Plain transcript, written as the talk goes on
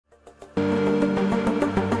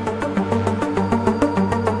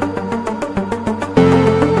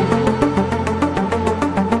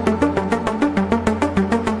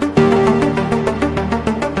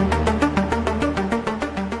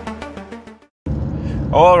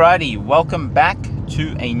Alrighty, welcome back to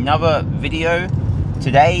another video.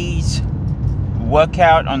 Today's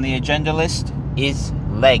workout on the agenda list is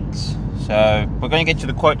legs. So we're going to get to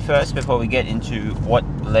the quote first before we get into what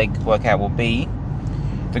leg workout will be.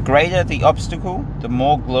 The greater the obstacle, the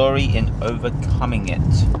more glory in overcoming it.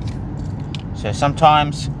 So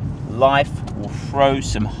sometimes life will throw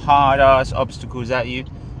some hard-ass obstacles at you,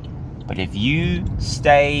 but if you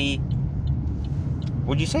stay,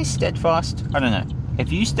 would you say steadfast? I don't know. If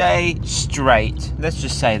you stay straight, let's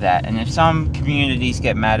just say that, and if some communities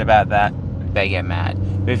get mad about that, they get mad.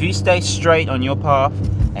 But if you stay straight on your path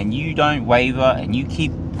and you don't waver and you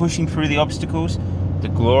keep pushing through the obstacles, the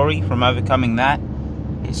glory from overcoming that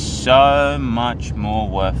is so much more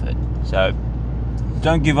worth it. So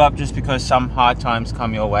don't give up just because some hard times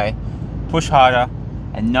come your way. Push harder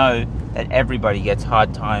and know that everybody gets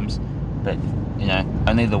hard times, but you know,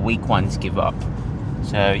 only the weak ones give up.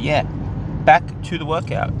 So yeah, back to the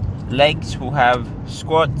workout. Legs will have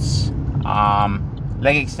squats,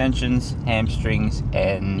 leg extensions, hamstrings,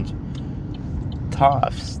 and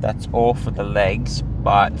calves. That's all for the legs,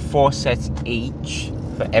 but 4 sets each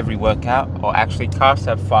for every workout. Or actually, calves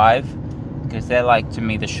have 5 because they're like, to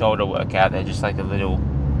me, the shoulder workout. They're just like a little,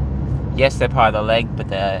 yes, they're part of the leg, but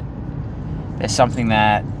they're something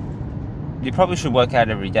that you probably should work out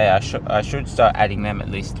every day. I should start adding them at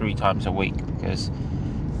least 3 times a week, because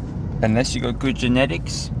unless you got good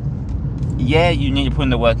genetics, yeah, you need to put in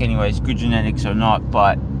the work anyways, good genetics or not,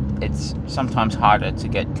 but it's sometimes harder to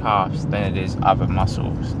get calves than it is other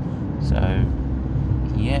muscles. So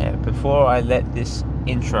yeah, before I let this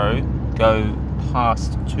intro go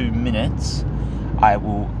past 2 minutes, I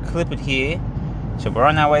will clip it here. So we're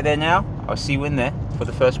on our way there now. I'll see you in there for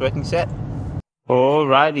the first working set.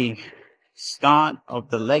 Alrighty, start of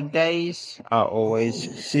the leg days are always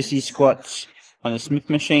sissy squats on a Smith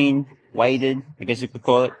machine, weighted, I guess you could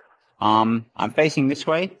call it. I'm facing this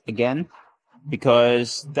way again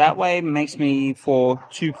because that way makes me fall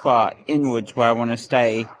too far inwards where I want to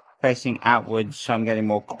stay facing outwards, so I'm getting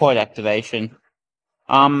more quad activation.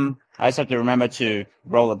 I just have to remember to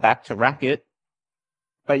roll it back to rack it.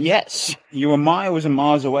 But yes, you are miles and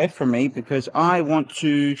miles away from me because I want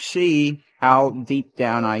to see how deep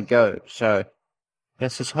down I go. So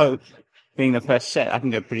let's just hope, being the first set, I can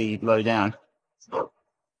go pretty low down.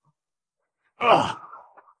 Ugh.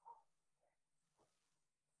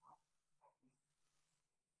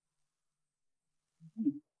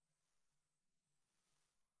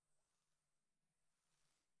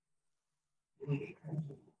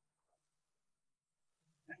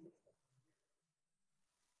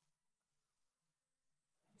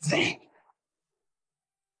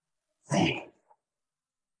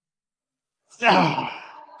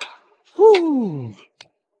 Woo.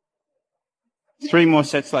 3 more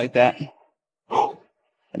sets like that,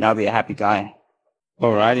 and I'll be a happy guy.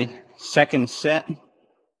 Alrighty, second set.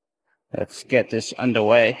 Let's get this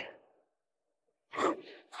underway.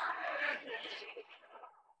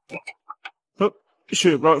 Oh,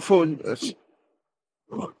 should have brought it forward.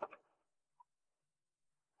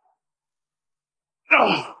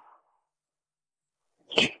 Oh.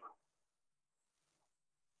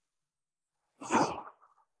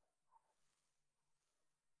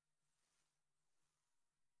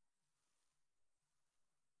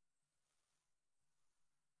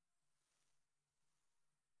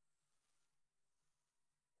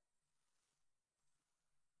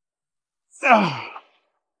 Oh.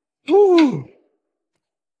 Woo.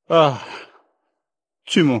 Oh.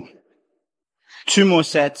 2 more. 2 more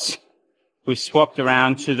sets. We swapped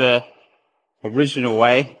around to the original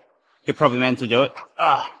way. You're probably meant to do it.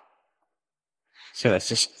 So let's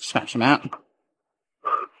just smash them out.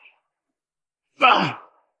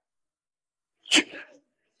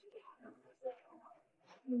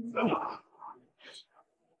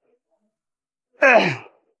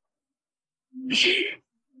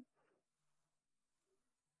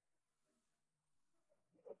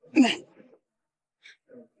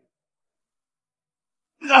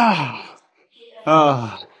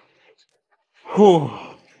 Whew.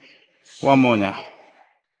 1 more now.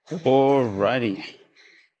 Alrighty.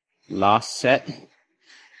 Last set.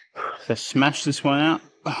 Let's smash this one out.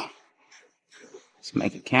 Let's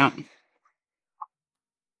make it count.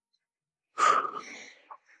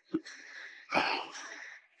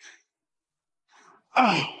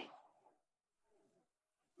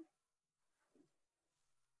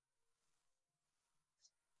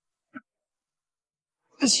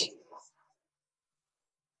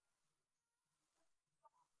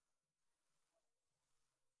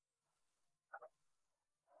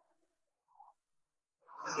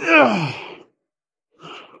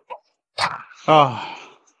 Oh,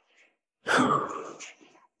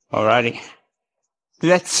 Alrighty.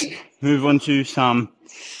 Let's move on to some,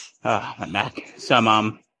 leg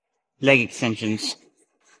extensions.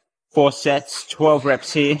 4 sets, 12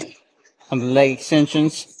 reps here on the leg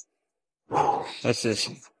extensions. Let's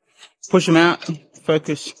just push them out,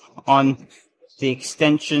 focus on the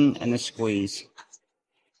extension and the squeeze.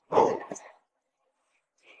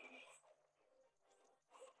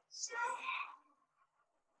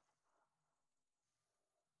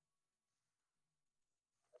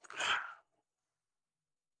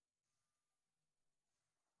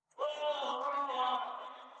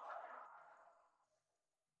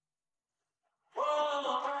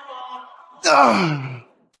 Ah.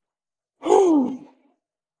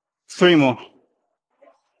 3 more.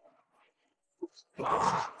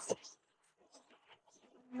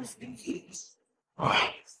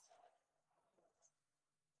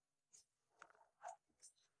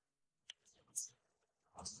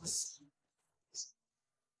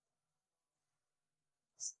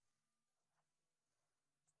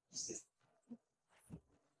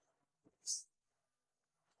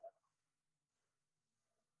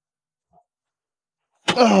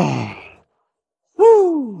 Oh.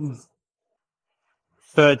 Woo.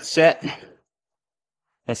 Third set.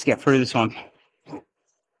 Let's get through this one.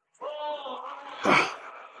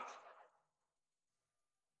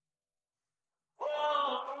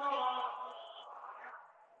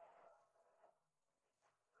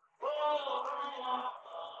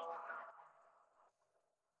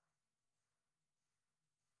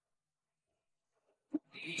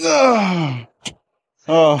 Oh.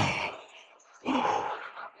 Oh.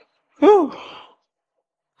 Whew.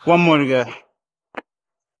 1 more to go.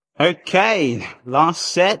 Okay, last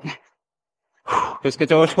set. Let's get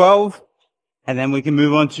to our 12, and then we can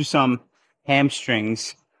move on to some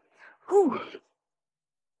hamstrings. Whew.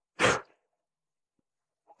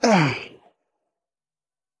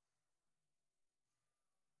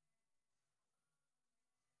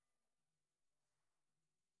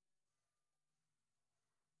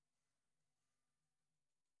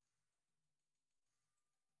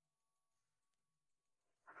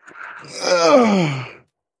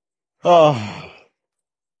 Oh.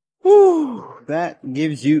 Whew. That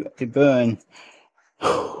gives you a burn.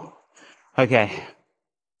 Okay.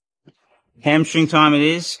 Hamstring time it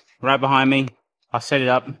is. Right behind me. I'll set it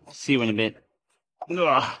up. See you in a bit.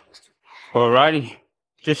 Alrighty.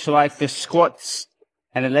 Just like the squats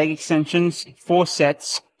and the leg extensions, 4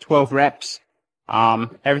 sets, 12 reps.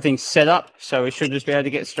 Everything's set up, so we should just be able to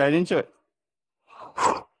get straight into it.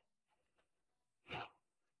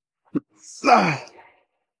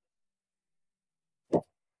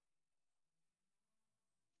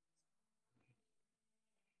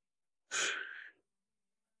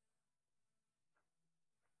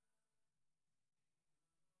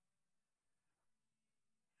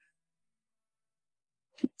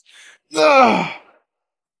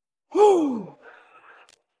 Whew.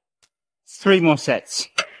 3 more sets.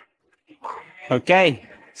 Okay,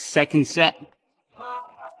 second set.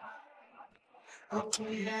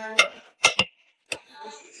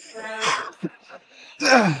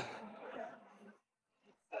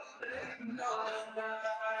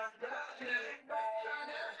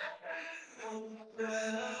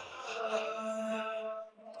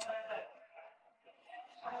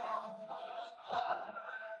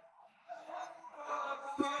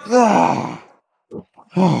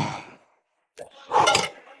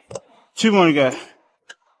 Two more to go.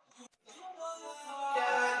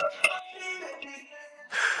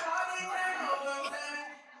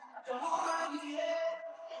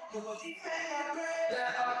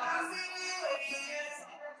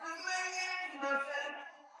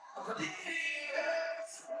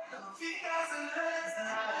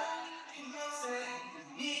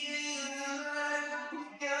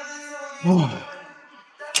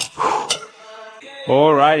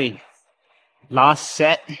 Alrighty, last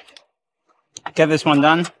set. Get this one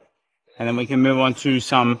done, and then we can move on to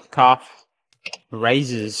some calf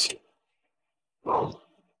raises.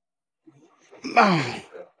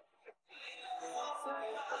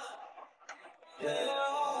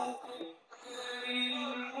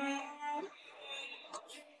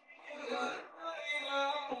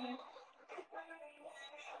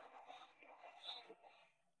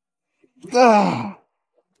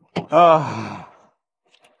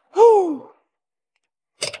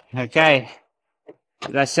 Okay,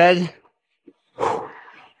 as I said,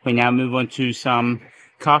 we now move on to some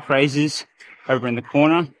calf raises over in the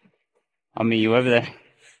corner. I'll meet you over there.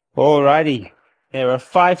 Alrighty, there are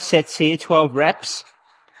 5 sets here, 12 reps,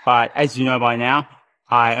 but as you know by now,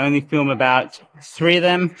 I only film about 3 of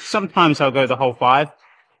them. Sometimes I'll go the whole 5,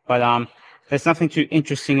 but there's nothing too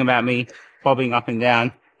interesting about me bobbing up and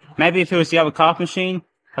down. Maybe if it was the other calf machine,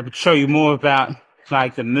 I could show you more about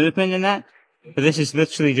like the movement and that. But this is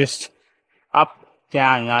literally just up,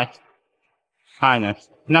 down, like, I don't know,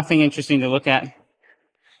 nothing interesting to look at.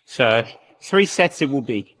 So 3 sets it will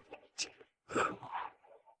be.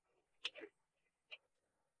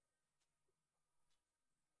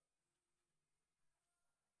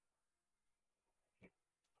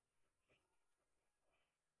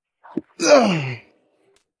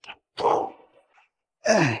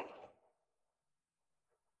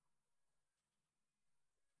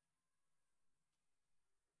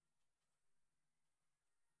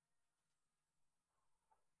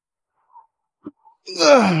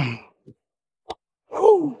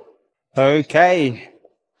 Okay,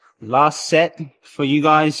 last set for you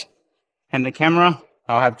guys and the camera.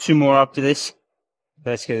 I'll have 2 more after this.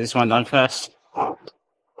 Let's get this one done first.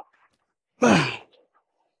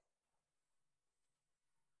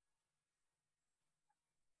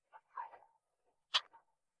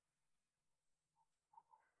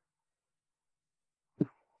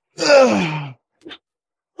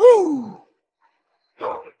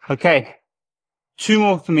 Okay, 2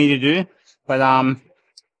 more for me to do, but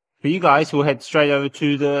for you guys, we'll head straight over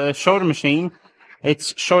to the shoulder machine.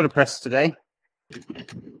 It's shoulder press today.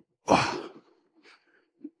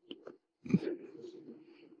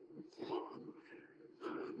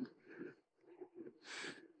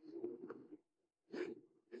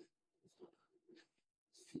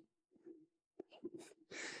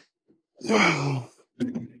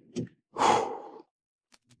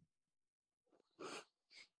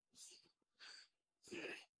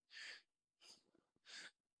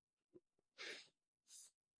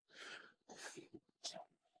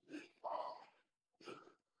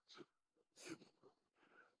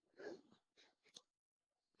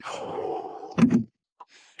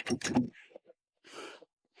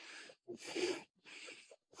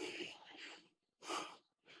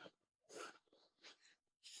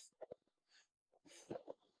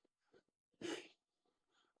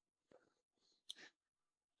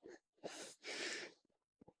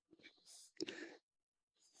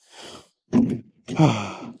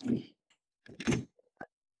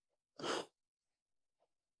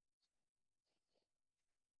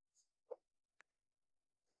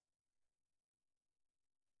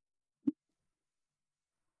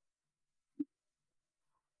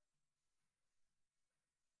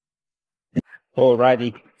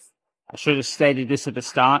 Alrighty, I should have stated this at the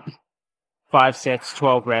start. 5 sets,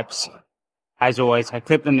 12 reps. As always, I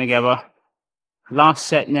clip them together. Last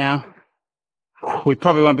set now. We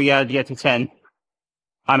probably won't be able to get to 10.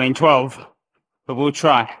 I mean 12, but we'll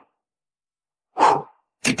try.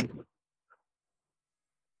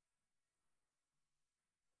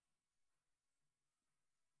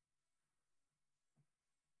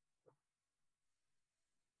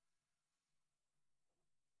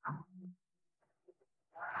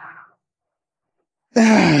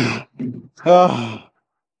 Oh,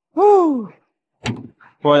 woo.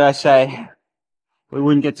 What did I say? We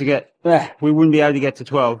wouldn't be able to get to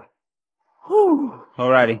 12. Whew.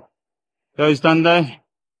 Alrighty. Those done though.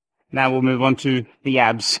 Now we'll move on to the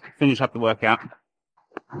abs. Finish up the workout.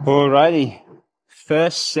 Alrighty.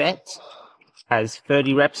 First set has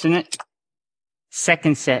 30 reps in it.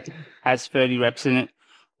 Second set has 30 reps in it.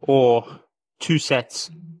 Or 2 sets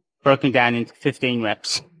broken down into 15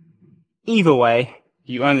 reps. Either way,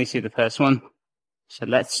 you only see the first one. So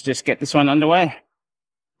let's just get this one underway.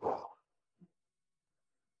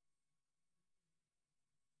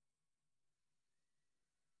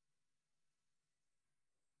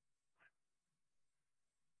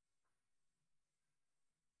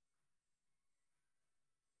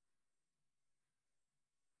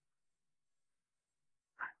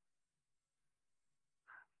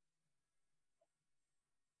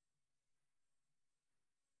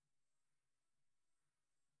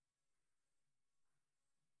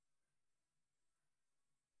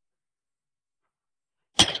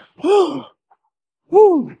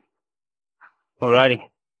 Woo. Alrighty.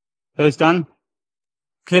 Those done.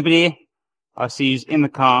 Clip it here. I'll see you in the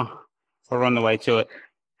car or on the way to it.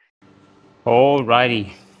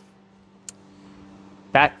 Alrighty.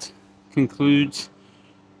 That concludes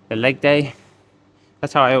the leg day.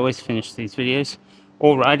 That's how I always finish these videos.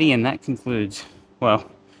 Alrighty, and that concludes. Well,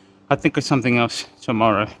 I'll think of something else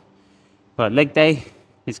tomorrow. But leg day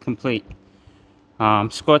is complete.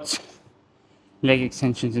 Squats, leg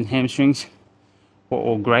extensions and hamstrings were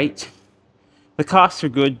all great. The casts are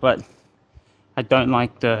good, but I don't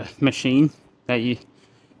like the machine that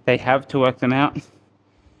they have to work them out.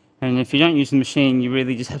 And if you don't use the machine, you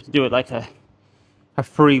really just have to do it like a a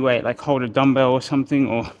free weight, like hold a dumbbell or something,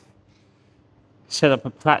 or set up a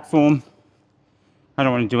platform. I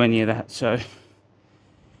don't want to do any of that. So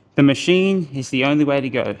the machine is the only way to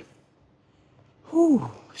go. Whew,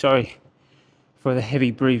 sorry for the heavy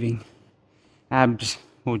breathing. Abs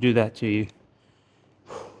will do that to you.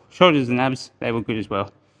 Shoulders and abs, they were good as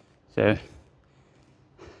well. So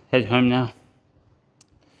head home now.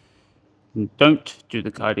 And don't do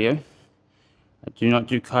the cardio. I do not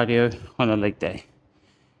do cardio on a leg day.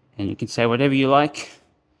 And you can say whatever you like.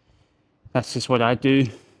 That's just what I do.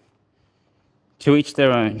 To each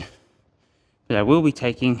their own. But I will be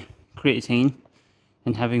taking creatine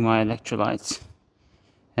and having my electrolytes.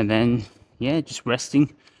 And then, yeah, just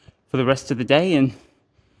resting for the rest of the day and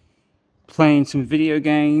playing some video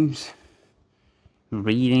games,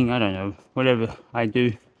 reading, I don't know, whatever I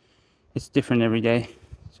do. It's different every day.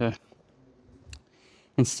 So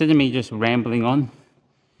instead of me just rambling on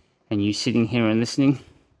and you sitting here and listening,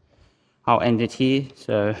 I'll end it here.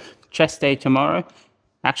 So chest day tomorrow,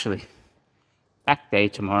 actually back day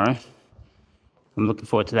tomorrow. I'm looking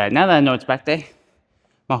forward to that. Now that I know it's back day,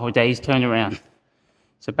 my whole day's turned around.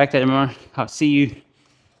 So back day tomorrow. I'll see you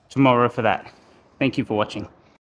tomorrow for that. Thank you for watching.